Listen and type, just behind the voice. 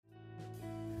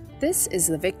This is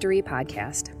the Victory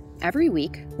Podcast. Every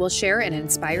week, we'll share an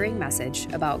inspiring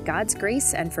message about God's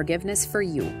grace and forgiveness for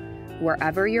you,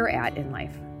 wherever you're at in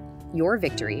life. Your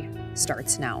victory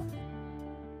starts now.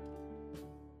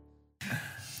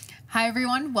 Hi,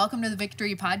 everyone. Welcome to the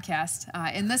Victory Podcast.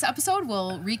 In this episode,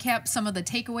 we'll recap some of the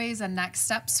takeaways and next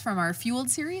steps from our Fueled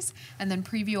series, and then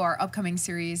preview our upcoming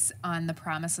series on the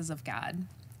promises of God.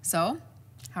 So,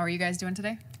 how are you guys doing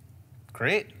today?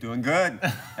 Great. Doing good.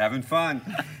 Having fun.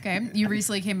 Okay. You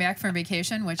recently came back from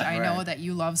vacation, which I know that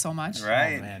you love so much.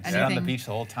 Right. Oh, man. Sit on the beach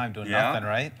the whole time doing nothing,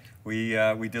 right? We did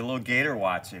a little gator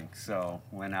watching. So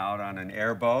went out on an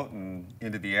airboat and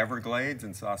into the Everglades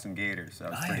and saw some gators. So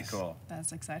that was pretty cool.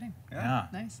 That's exciting. Yeah.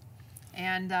 Nice.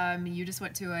 And you just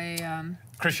went to a...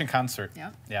 Christian concert.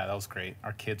 Yeah. Yeah, that was great.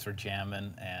 Our kids were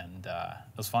jamming, and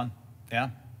it was fun. Yeah.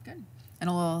 Good. And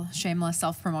a little shameless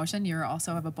self-promotion. You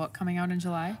also have a book coming out in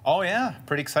July. Oh, yeah.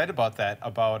 Pretty excited about that.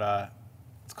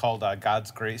 It's called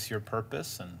God's Grace, Your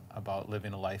Purpose, and about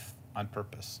living a life on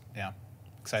purpose. Yeah.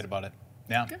 Excited about it.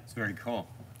 Yeah. Good. It's very cool.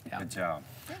 Yeah. Good job.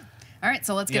 Yeah. All right,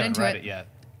 so let's get into it. You haven't read it yet.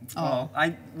 Oh.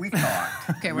 Well, we've talked.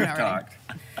 Okay, we're not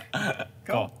ready.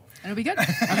 Go. It'll be good.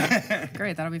 Okay.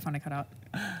 Great. That'll be fun to cut out.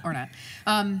 Or not.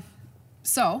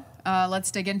 So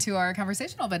let's dig into our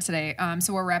conversation a little bit today.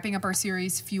 So we're wrapping up our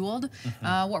series, Fueled.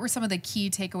 What were some of the key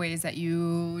takeaways that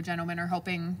you gentlemen are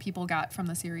hoping people got from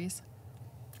the series?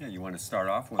 Yeah, you want to start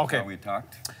off with how we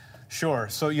talked? Sure.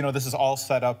 So, this is all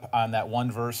set up on that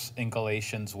one verse in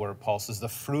Galatians where Paul says, the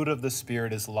fruit of the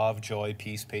Spirit is love, joy,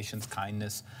 peace, patience,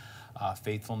 kindness,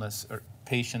 faithfulness,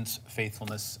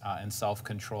 and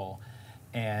self-control.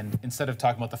 And instead of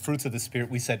talking about the fruits of the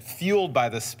Spirit, we said fueled by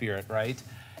the Spirit, right?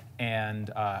 And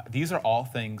these are all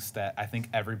things that I think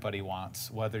everybody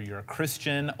wants, whether you're a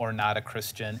Christian or not a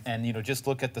Christian. And, just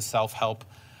look at the self-help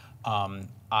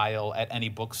aisle at any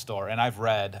bookstore. And I've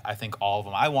read, I think, all of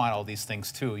them. I want all these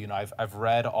things, too. I've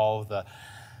read all of the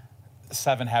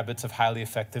 7 Habits of Highly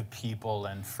Effective People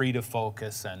and Free to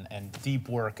Focus and Deep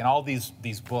Work and all these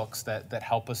books that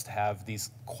help us to have these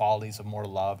qualities of more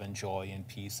love and joy and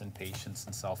peace and patience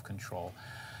and self-control.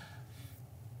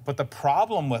 But the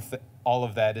problem with all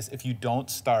of that is if you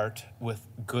don't start with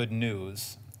good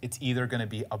news, it's either going to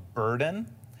be a burden.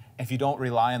 If you don't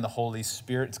rely on the Holy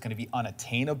Spirit, it's going to be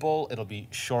unattainable. It'll be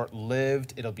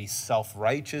short-lived. It'll be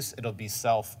self-righteous. It'll be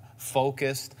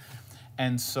self-focused.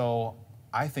 And so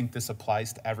I think this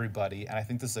applies to everybody. And I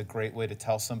think this is a great way to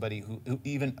tell somebody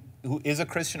who is a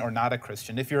Christian or not a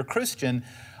Christian. If you're a Christian,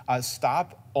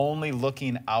 stop only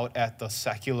looking out at the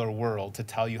secular world to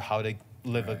tell you how to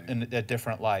live a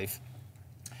different life.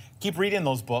 Keep reading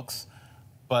those books,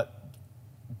 but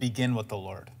begin with the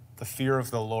Lord. The fear of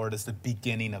the Lord is the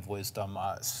beginning of wisdom.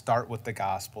 Start with the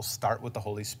gospel, start with the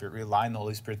Holy Spirit, rely on the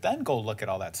Holy Spirit, then go look at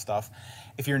all that stuff.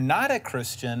 If you're not a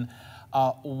Christian,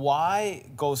 why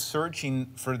go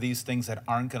searching for these things that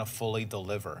aren't going to fully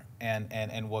deliver?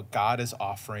 And what God is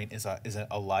offering is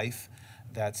a life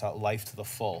that's a life to the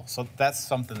full. So that's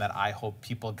something that I hope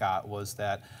people got, was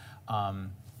that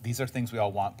these are things we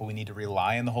all want, but we need to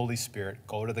rely on the Holy Spirit,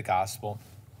 go to the gospel,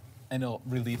 and it'll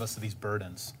relieve us of these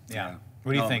burdens. Yeah.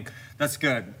 What do you think? That's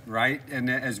good, right? And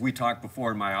as we talked before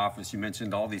in my office, you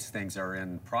mentioned all these things are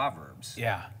in Proverbs.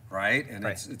 Yeah. Right? And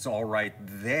it's all right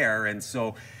there. And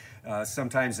so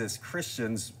sometimes as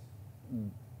Christians,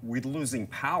 we're losing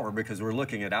power because we're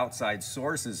looking at outside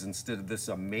sources instead of this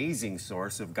amazing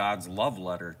source of God's love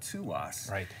letter to us.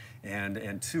 Right.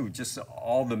 And two, just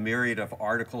all the myriad of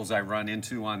articles I run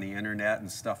into on the internet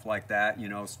and stuff like that,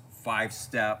 5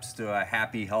 steps to a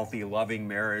happy, healthy, loving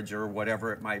marriage or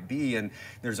whatever it might be. And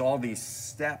there's all these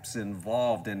steps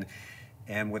involved.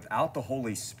 And without the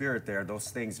Holy Spirit there,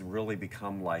 those things really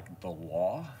become like the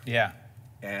law. Yeah.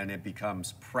 And it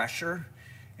becomes pressure,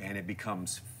 and it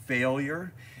becomes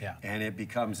failure, and it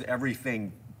becomes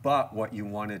everything but what you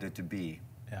wanted it to be.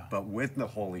 Yeah. But with the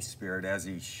Holy Spirit, as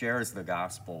he shares the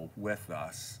gospel with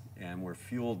us, and we're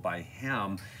fueled by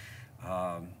him,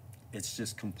 it's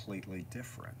just completely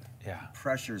different. Yeah.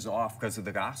 Pressure's off because of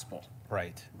the gospel.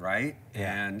 Right. Right?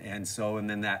 Yeah. And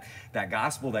then that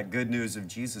gospel, that good news of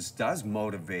Jesus does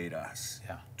motivate us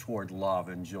toward love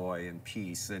and joy and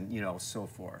peace and, so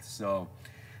forth. So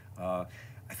I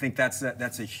think that's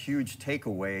a huge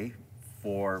takeaway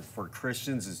for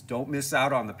Christians, is don't miss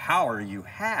out on the power you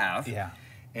have. Yeah.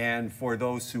 And for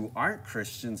those who aren't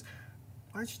Christians,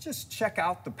 why don't you just check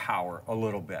out the power a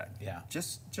little bit? Yeah.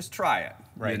 Just try it.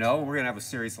 Right. We're going to have a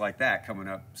series like that coming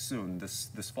up soon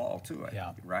this fall too, I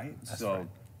think, right? That's right.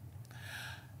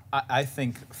 I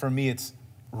think for me it's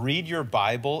read your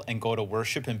Bible and go to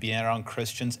worship and be around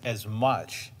Christians as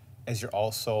much as you're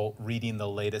also reading the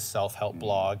latest self-help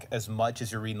blog, as much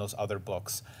as you're reading those other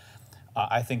books.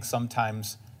 I think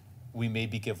sometimes we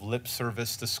maybe give lip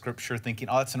service to Scripture, thinking,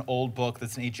 oh, that's an old book,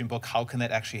 that's an ancient book. How can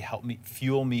that actually help me,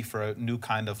 fuel me for a new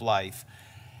kind of life?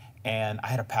 And I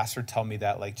had a pastor tell me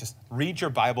that, like, just read your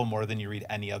Bible more than you read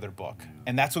any other book.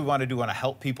 And that's what we want to do. We want to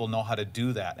help people know how to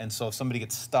do that. And so if somebody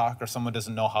gets stuck or someone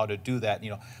doesn't know how to do that,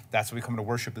 that's why we come to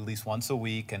worship at least once a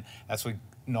week. And that's why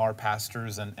we know our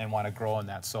pastors and want to grow in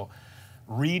that. So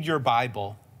read your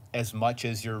Bible as much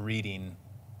as you're reading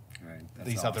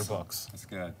these other books. That's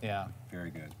good. Yeah.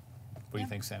 Very good. What do you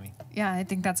think, Sammy? Yeah, I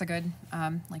think that's a good,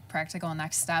 practical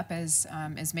next step is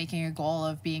making a goal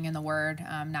of being in the Word,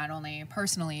 not only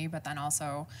personally, but then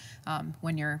also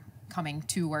when you're coming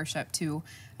to worship too,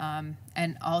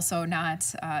 and also not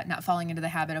falling into the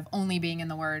habit of only being in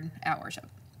the Word at worship.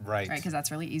 Right. Right, because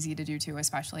that's really easy to do too,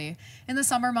 especially in the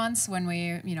summer months when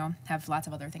we, have lots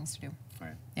of other things to do.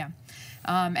 Right. Yeah.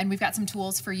 And we've got some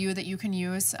tools for you that you can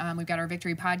use. We've got our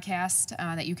Victory podcast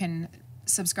that you can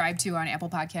subscribe to on Apple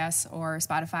Podcasts or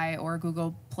Spotify or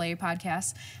Google Play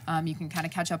Podcasts. You can kind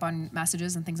of catch up on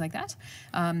messages and things like that.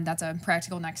 That's a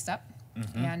practical next step.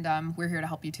 Mm-hmm. And we're here to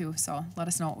help you too. So let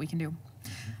us know what we can do.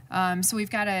 Mm-hmm. So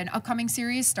we've got an upcoming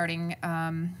series starting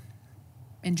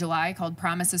in July called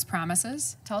Promises,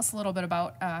 Promises. Tell us a little bit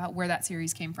about where that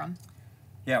series came from.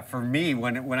 Yeah, for me,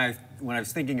 when I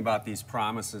was thinking about these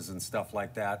promises and stuff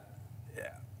like that,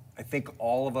 I think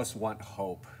all of us want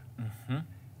hope. Mm-hmm.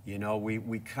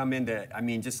 We come into,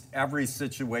 just every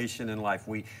situation in life,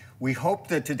 we hope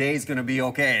that today's going to be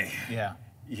okay. Yeah.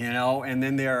 And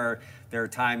then there are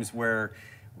times where,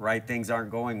 right, things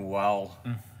aren't going well,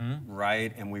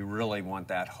 right? And we really want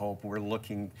that hope. We're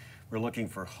looking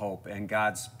for hope, and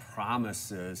God's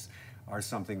promises are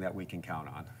something that we can count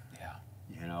on.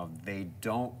 Yeah. They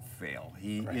don't fail.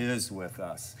 He is with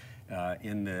us.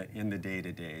 In the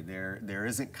day-to-day, there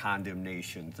isn't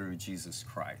condemnation through Jesus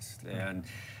Christ,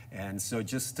 and so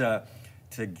just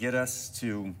to get us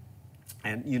to,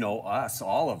 and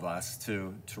all of us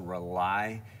to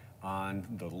rely on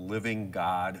the living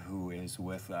God who is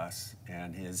with us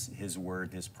and His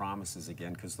word, His promises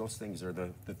again, because those things are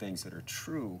the things that are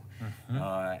true,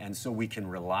 and so we can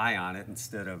rely on it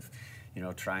instead of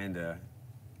trying to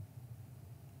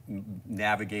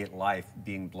navigate life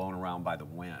being blown around by the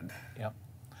wind. Yep.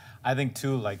 I think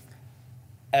too, like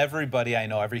everybody I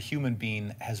know, every human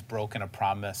being has broken a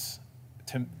promise.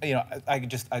 I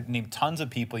name tons of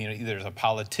people, either there's a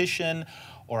politician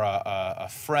or a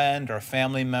friend or a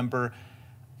family member,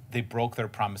 they broke their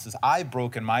promises. I've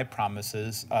broken my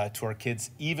promises to our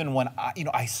kids, even when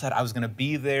I said I was going to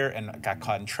be there and got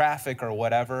caught in traffic or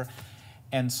whatever.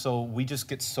 And so we just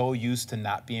get so used to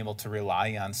not being able to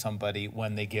rely on somebody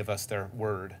when they give us their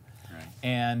word. Right.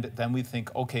 And then we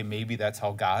think, okay, maybe that's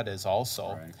how God is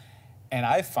also. Right. And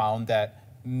I found that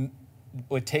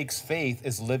what takes faith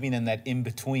is living in that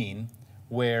in-between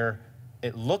where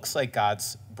it looks like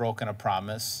God's broken a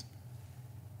promise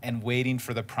and waiting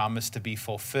for the promise to be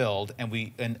fulfilled.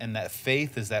 And that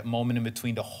faith is that moment in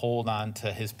between to hold on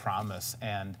to His promise.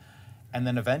 And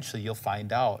then eventually you'll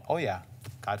find out, oh yeah,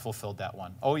 God fulfilled that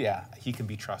one. Oh yeah, He can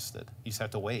be trusted. You just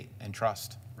have to wait and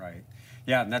trust. Right.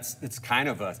 Yeah, and it's kind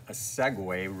of a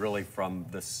segue really from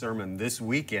the sermon this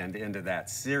weekend into that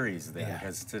series then,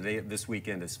 because this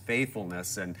weekend is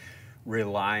faithfulness and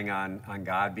relying on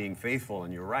God being faithful.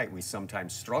 And you're right, we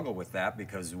sometimes struggle with that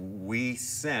because we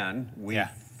sin, we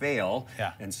fail,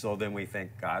 and so then we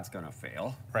think God's going to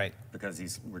fail, right?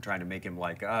 Because we're trying to make Him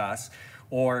like us,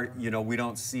 or we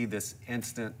don't see this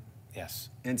instant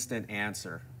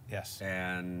answer. Yes.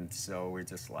 And so we're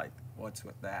just like, what's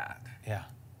with that? Yeah.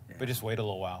 But just wait a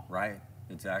little while. Right.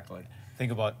 Exactly.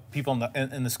 Think about people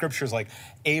in the scriptures like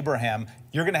Abraham,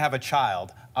 you're going to have a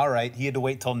child. All right. He had to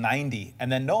wait till 90. And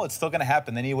then, no, it's still going to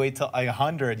happen. Then you wait till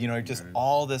 100, just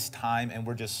all this time. And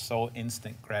we're just so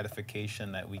instant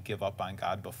gratification that we give up on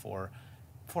God before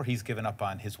He's given up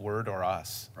on His word or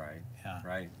us. Right. Yeah.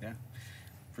 Right. Yeah.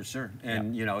 For sure.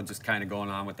 And, just kind of going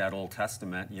on with that Old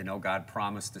Testament, God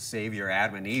promised a Savior.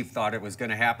 Adam and Eve thought it was going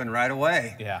to happen right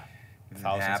away. Yeah.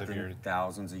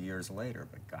 Thousands of years later,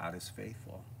 but God is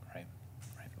faithful. Right.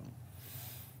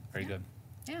 Very good.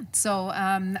 Yeah. So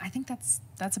I think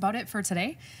that's about it for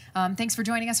today. Thanks for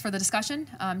joining us for the discussion.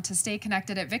 To stay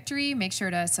connected at Victory, make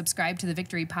sure to subscribe to the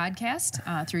Victory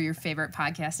podcast through your favorite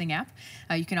podcasting app.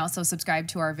 You can also subscribe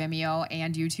to our Vimeo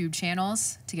and YouTube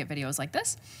channels to get videos like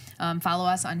this. Follow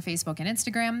us on Facebook and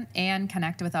Instagram, and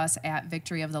connect with us at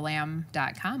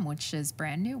victoryofthelamb.com, which is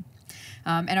brand new.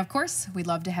 And of course, we'd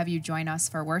love to have you join us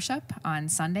for worship on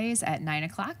Sundays at 9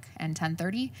 o'clock and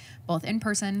 10:30, both in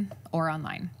person or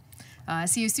online.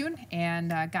 See you soon,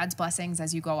 and God's blessings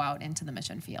as you go out into the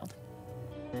mission field.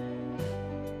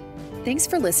 Thanks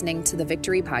for listening to the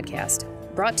Victory Podcast,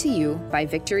 brought to you by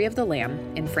Victory of the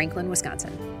Lamb in Franklin,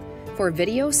 Wisconsin. For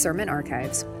video sermon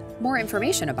archives, more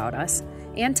information about us,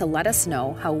 and to let us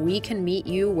know how we can meet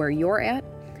you where you're at,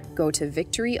 go to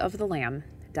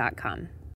victoryofthelamb.com.